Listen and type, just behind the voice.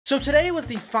So today was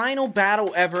the final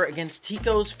battle ever against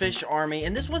Tiko's fish army,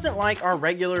 and this wasn't like our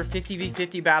regular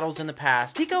 50v50 battles in the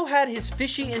past. Tiko had his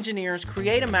fishy engineers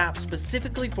create a map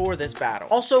specifically for this battle.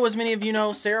 Also, as many of you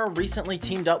know, Sarah recently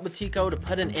teamed up with Tiko to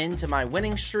put an end to my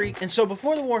winning streak, and so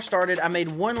before the war started, I made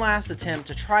one last attempt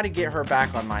to try to get her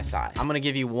back on my side. I'm gonna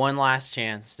give you one last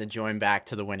chance to join back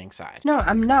to the winning side. No,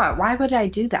 I'm not. Why would I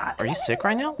do that? Are you sick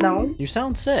right now? No. You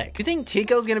sound sick. You think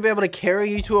Tiko's gonna be able to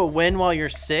carry you to a win while you're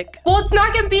sick? Well, it's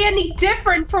not gonna be any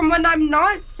different from when I'm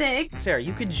not sick. Sarah,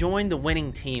 you could join the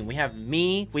winning team. We have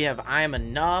me, we have I Am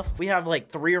Enough, we have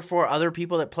like 3 or 4 other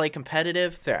people that play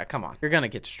competitive. Sarah, come on. You're gonna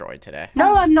get destroyed today.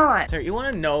 No, I'm not. Sarah, you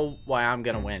wanna know why I'm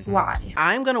gonna win? Why?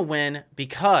 I'm gonna win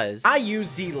because I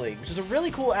use Z-League, which is a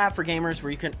really cool app for gamers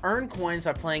where you can earn coins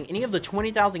by playing any of the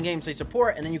 20,000 games they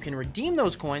support, and then you can redeem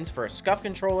those coins for a SCUF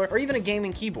controller or even a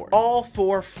gaming keyboard, all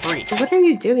for free. What are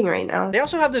you doing right now? They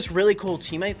also have this really cool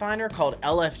teammate finder called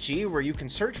LFG where you can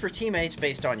search for teammates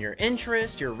based on your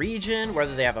interest, your region,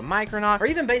 whether they have a mic or not, or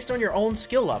even based on your own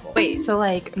skill level. Wait, so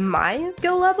like my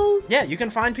skill level? Yeah, you can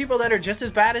find people that are just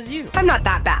as bad as you. I'm not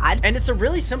that bad. And it's a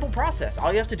really simple process.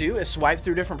 All you have to do is swipe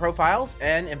through different profiles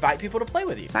and invite people to play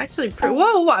with you. It's actually pretty.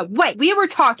 Whoa, wait, we were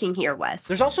talking here, Wes.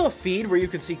 There's also a feed where you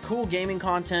can see cool gaming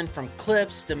content from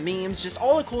clips to memes, just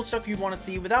all the cool stuff you'd want to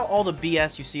see without all the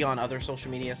BS you see on other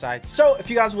social media sites. So if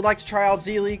you guys would like to try out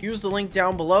Z-League, use the link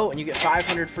down below and you get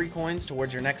 500 free coins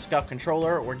towards your next SCUF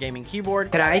controller or gaming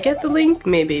keyboard. Could I get the link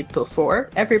maybe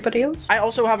before everybody else? I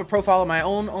also have a profile of my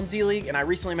own on Z-League, and I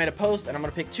recently made a post, and I'm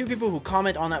gonna pick 2 people who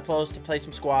comment on that post to play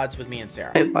some squads with me and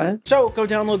Sarah. Wait, what? So go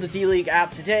download the Z-League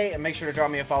app today and make sure to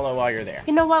drop me a follow while you're there.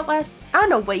 You know what, Wes? I don't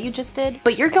know what you just did,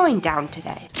 but you're going down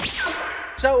today.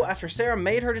 So after Sarah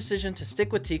made her decision to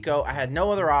stick with Tiko, I had no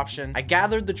other option. I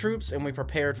gathered the troops and we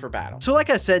prepared for battle. So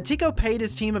like I said, Tiko paid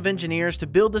his team of engineers to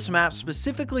build this map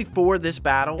specifically for this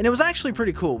battle, and it was actually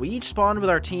pretty cool. We each spawned with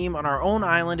our team on our own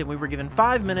island and we were given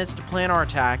 5 minutes to plan our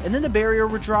attack, and then the barrier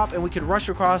would drop and we could rush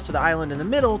across to the island in the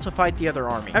middle to fight the other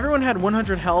army. Everyone had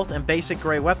 100 health and basic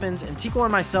gray weapons, and Tiko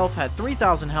and myself had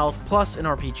 3,000 health plus an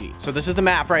RPG. So this is the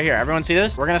map right here. Everyone see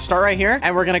this? We're gonna start right here,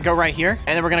 and we're gonna go right here,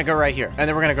 and then we're gonna go right here, and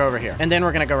then we're gonna go over here, and then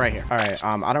we're gonna go right here. All right,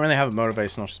 I don't really have a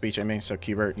motivational speech in me, so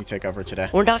Keybert, you take over today.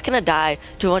 We're not gonna die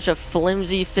to a bunch of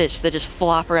flimsy fish that just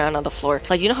flop around on the floor.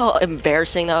 Like, you know how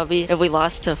embarrassing that would be if we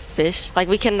lost to fish? Like,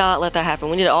 we cannot let that happen.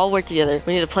 We need to all work together.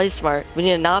 We need to play smart. We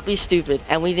need to not be stupid,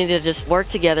 and we need to just work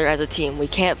together as a team. We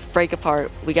can't break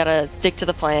apart. We gotta stick to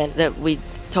the plan that we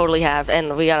totally have,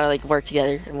 and we gotta like work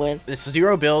together and win. It's a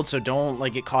 0 build, so don't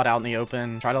like get caught out in the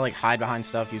open. Try to like hide behind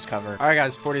stuff, use cover. All right,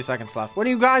 guys, 40 seconds left. What are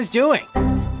you guys doing?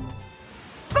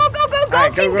 Go, go, go, go,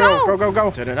 right, team, go! go! Go, go,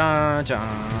 go! Dun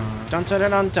dun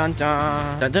dun dun dun dun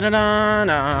dun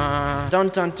dun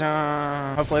dun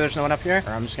dun. Hopefully there's no one up here,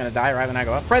 or I'm just gonna die right when I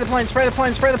go up. Spray the plane! Spray the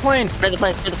plane! Spray the plane! Spray the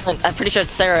plane! Spray the plane! I'm pretty sure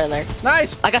it's Sarah in there.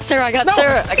 Nice! I got Sarah! I got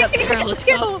Sarah! I got Sarah! Let's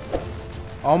go!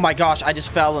 Oh my gosh, I just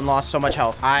fell and lost so much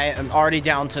health. I am already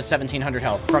down to 1,700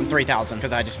 health from 3,000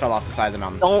 because I just fell off the side of the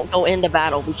mountain. Don't go into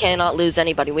battle. We cannot lose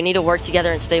anybody. We need to work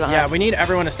together and stay behind. Yeah, we need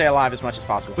everyone to stay alive as much as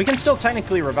possible. We can still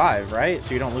technically revive, right?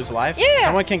 So you don't lose a life? Yeah.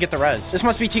 Someone can get the res. This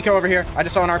must be Tiko over here. I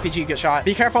just saw an RPG get shot.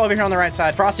 Be careful over here on the right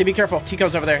side. Frosty, be careful.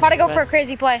 Tiko's over there. About to go for a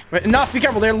crazy play. Wait, enough, be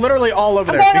careful. They're literally all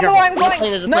over there. I'm Be going. careful. There's a plane,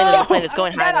 there's a plane, there's a plane. It's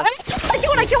going high enough. I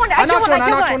killed one. I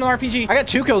knocked one with RPG. I got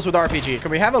 2 kills with RPG.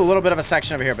 Can we have a little bit of a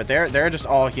section over here, but they're just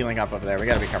all healing up over there. We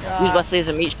gotta be careful. Use Wesley as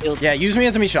a meat shield. Yeah, use me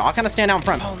as a meat shield. I'll kind of stand out in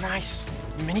front. Oh, nice.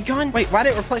 Minigun? Wait, why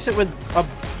did it replace it with a...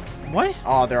 What?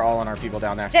 Oh, they're all on our people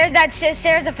down there.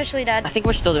 Sarah's officially dead. I think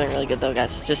we're still doing really good though,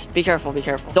 guys. Just be careful, be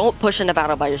careful. Don't push into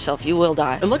battle by yourself. You will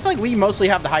die. It looks like we mostly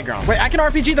have the high ground. Wait, I can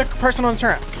RPG the person on the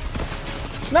turret.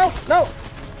 No, no.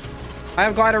 I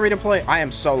have glider redeploy. I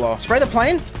am so low. Spray the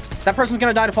plane. That person's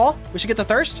gonna die to fall. We should get the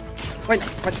thirst. Wait,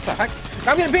 what the heck?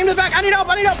 I'm getting beamed to the back. I need help.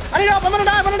 I need help. I need help. I'm gonna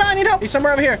die. I need help. He's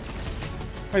somewhere over here.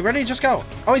 Wait, where did he just go?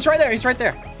 Oh, he's right there. He's right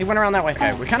there. He went around that way.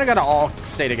 Okay, we kind of got to all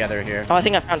stay together here. Oh, I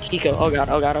think I found Tiko. Oh, God.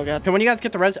 Oh, God. Oh, God. Okay, when you guys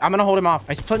get the res, I'm going to hold him off.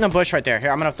 He's putting a bush right there.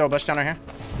 Here, I'm going to throw a bush down right here.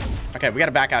 Okay, we got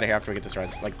to back out of here after we get this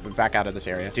res. Like, we back out of this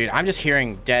area. Dude, I'm just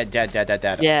hearing dead.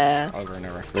 Yeah. Over and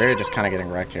over. We're just kind of getting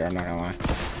wrecked here. I'm not going to lie.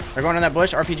 They're going in that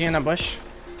bush. RPG in that bush.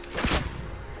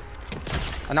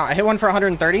 I hit one for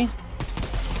 130.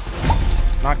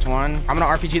 Knocked one. I'm going to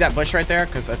RPG that bush right there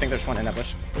because I think there's one in that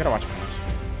bush. We got to watch this.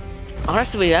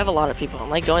 Honestly, we have a lot of people. I'm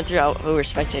like going through who we're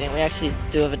spectating. We actually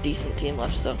do have a decent team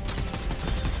left still.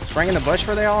 Spring in the bush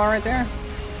where they all are right there.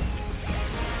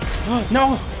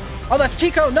 No! Oh, that's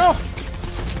Tiko! No!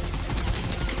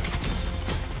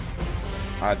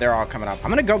 They're all coming up. I'm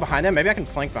gonna go behind them. Maybe I can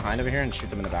flank behind over here and shoot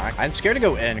them in the back. I'm scared to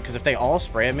go in because if they all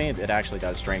spray at me, it actually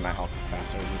does drain my health fast.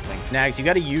 so you think. Nags, you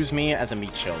gotta use me as a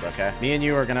meat shield, okay? Me and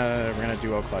you are we're gonna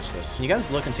duo clutch this. Can you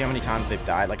guys look and see how many times they've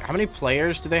died? Like, how many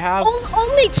players do they have?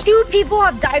 Only 2 people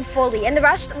have died fully, and the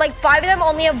rest, like 5 of them,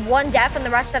 only have 1 death, and the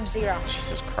rest have 0.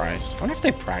 Jesus Christ. I wonder if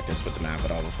they practiced with the map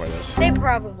at all before this. They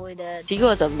probably did. Tiko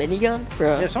has a minigun,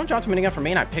 bro. Yeah, someone dropped a minigun for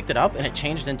me and I picked it up and it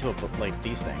changed into a, like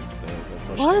these things, the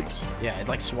bush What? things. Yeah, it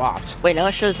like swapped. Wait, now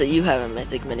it shows that you have a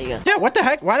mythic minigun. Yeah, what the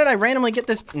heck? Why did I randomly get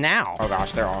this now? Oh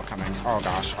gosh, they're all coming. Oh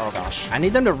gosh, oh gosh. I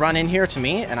need them to run in here to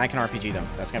me and I can RPG them.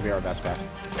 That's gonna be our best bet.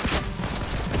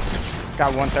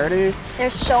 Got 130.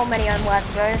 There's so many on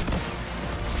West, bro.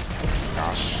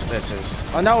 Gosh, this is...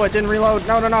 Oh no, it didn't reload.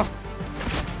 No, no, no.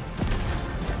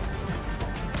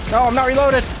 No, I'm not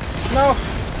reloaded. No.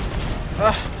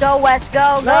 Go, West,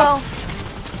 go, No. go.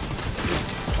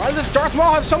 Why does this Darth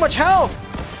Maul have so much health?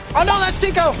 Oh no, that's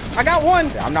Tiko! I got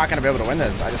 1! I'm not gonna be able to win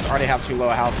this. I just already have too low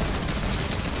a health.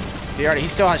 He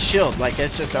still has shield. Like,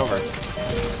 it's just over.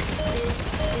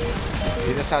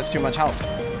 He just has too much health.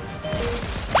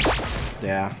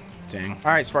 Yeah, dang.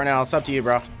 Alright, Sparnell, it's up to you,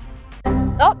 bro.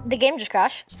 Oh, the game just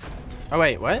crashed. Oh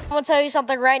wait, what? I'm gonna tell you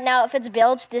something right now. If it's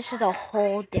builds, this is a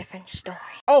whole different story.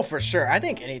 Oh, for sure. I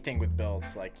think anything with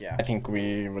builds, like, yeah. I think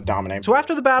we would dominate. So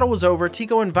after the battle was over,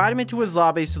 Tiko invited me to his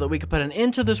lobby so that we could put an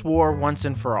end to this war once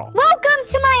and for all. Welcome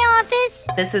to my office.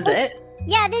 This is it?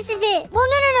 Yeah, this is it. Well,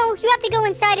 no. You have to go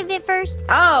inside of it first.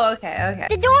 Oh, okay.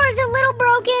 The door is a little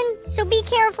broken, so be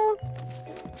careful.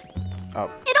 Oh.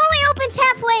 It only opens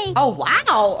halfway. Oh,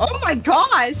 wow. Oh, my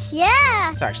gosh. Yeah.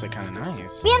 It's actually kind of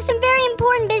nice. We have some very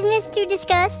important business to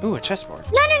discuss. Ooh, a chessboard.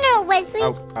 No, Wesley.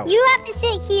 Oh. You have to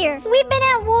sit here. We've been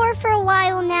at war for a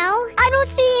while now. I don't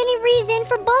see any reason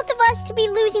for both of us to be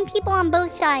losing people on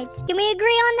both sides. Can we agree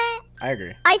on that? I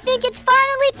agree. I think it's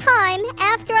finally time,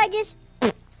 after I just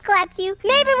clapped you,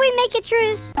 maybe we make a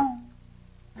truce.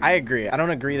 I agree. I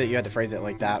don't agree that you had to phrase it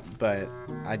like that, but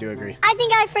I do agree. I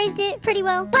think I phrased it pretty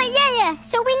well. But yeah,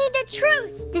 so we need the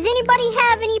truce. Does anybody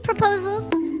have any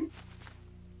proposals?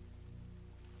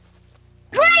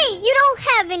 Great, you don't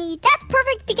have any. That's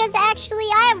perfect because actually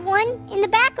I have one in the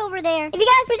back over there. If you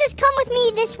guys would just come with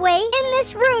me this way, in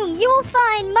this room, you will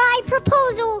find my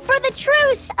proposal for the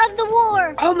truce of the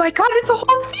war. Oh, my God. It's a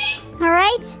whole thing. All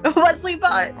right?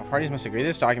 WesleyWAT. All parties must agree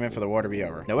this document for the war to be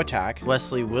over. No attack.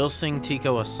 Wesley will sing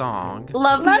Tiko a song.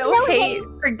 Love, no hate.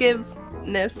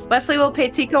 Forgiveness. Wesley will pay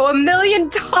Tiko $1 million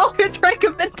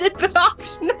recommended but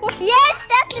optional. Yes,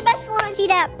 that's the best one. See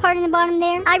that part in the bottom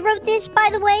there? I wrote this, by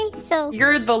the way, so...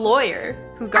 You're the lawyer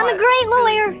who got I'm a great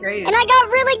lawyer, really good grades. and I got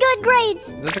really good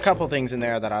grades. There's a couple things in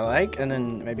there that I like, and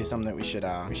then maybe some that we should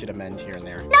amend here and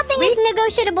there. Nothing is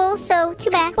negotiable, so too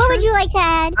bad. What would you like to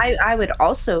add? I would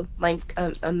also like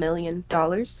 $1 million. How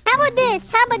about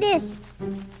this?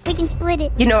 We can split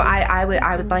it. You know, I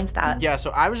would like that. Yeah,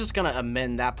 so I was just gonna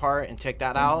amend that part and take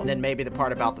that out, and then maybe the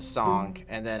part about the song,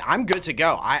 and then I'm good to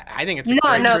go. I think it's a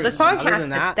great No, truce. the song Other has than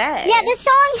to that, stay. Yeah, the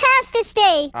song has to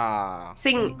stay.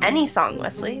 Sing any song,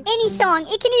 Wesley. Any song.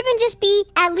 It can even just be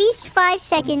at least 5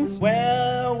 seconds.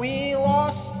 Well, we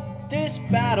lost this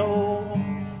battle,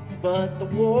 but the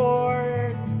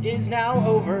war is now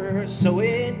over, so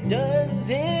it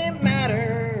doesn't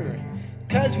matter,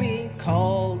 'cause we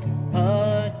called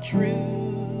a truce.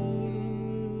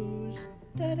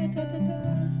 Da, da, da, da, da.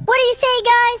 What do you say,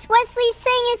 guys? Wesley's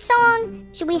saying his song.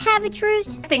 Should we have a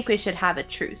truce? I think we should have a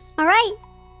truce All right,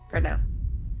 for now.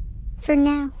 for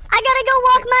now. I gotta go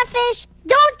walk my fish.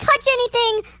 Don't touch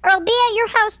anything, or I'll be at your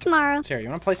house tomorrow. Sarah, you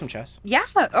wanna play some chess? Yeah.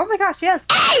 Oh my gosh, yes.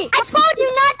 Hey! I told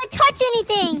you not to touch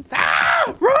anything!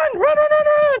 Ah! Run!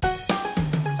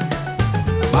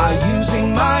 By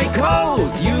using my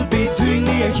code, you'd be doing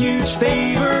me a huge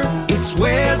favor. It's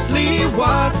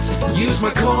WesleyWAT. Use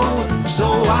my code so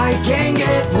I can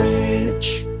get rich.